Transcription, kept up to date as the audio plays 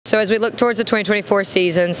So as we look towards the 2024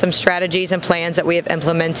 season, some strategies and plans that we have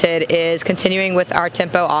implemented is continuing with our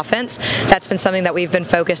tempo offense. That's been something that we've been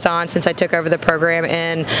focused on since I took over the program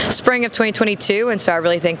in spring of 2022, and so I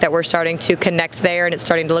really think that we're starting to connect there and it's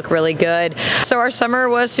starting to look really good. So our summer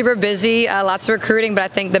was super busy, lots of recruiting, but I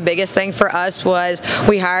think the biggest thing for us was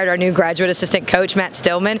we hired our new graduate assistant coach, Matt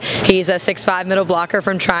Stillman. He's a 6'5" middle blocker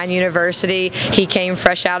from Averett University. He came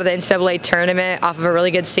fresh out of the NCAA tournament off of a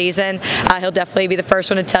really good season. He'll definitely be the first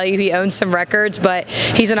one to tell you he owns some records, but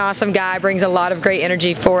he's an awesome guy, brings a lot of great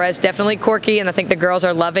energy for us, definitely quirky, and I think the girls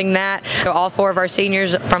are loving that. So all 4 of our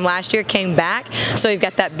seniors from last year came back, so we've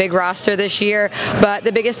got that big roster this year, but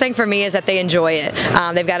the biggest thing for me is that they enjoy it.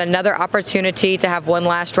 They've got another opportunity to have one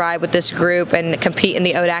last ride with this group and compete in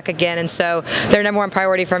the ODAC again, and so their number one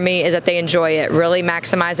priority for me is that they enjoy it, really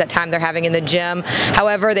maximize that time they're having in the gym.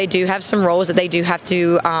 However, they do have some roles that they do have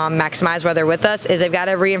to maximize while they're with us, is they've got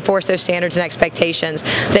to reinforce those standards and expectations.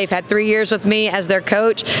 They've had 3 years with me as their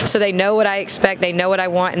coach, so they know what I expect, they know what I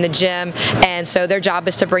want in the gym, and so their job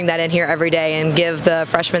is to bring that in here every day and give the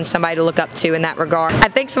freshmen somebody to look up to in that regard. I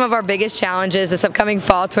think some of our biggest challenges this upcoming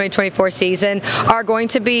fall 2024 season are going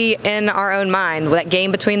to be in our own mind, that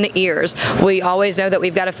game between the ears. We always know that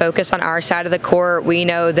we've got to focus on our side of the court. We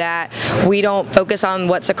know that we don't focus on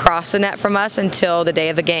what's across the net from us until the day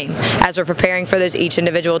of the game as we're preparing for those each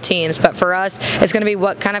individual teams. But for us, it's going to be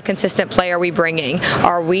what kind of consistent play are we bringing?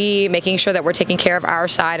 Are we making sure that we're taking care of our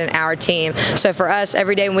side and our team? So for us,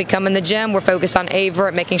 every day when we come in the gym, we're focused on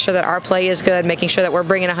Averett, making sure that our play is good, making sure that we're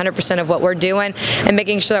bringing 100% of what we're doing, and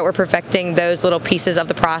making sure that we're perfecting those little pieces of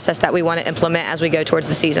the process that we want to implement as we go towards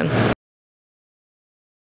the season.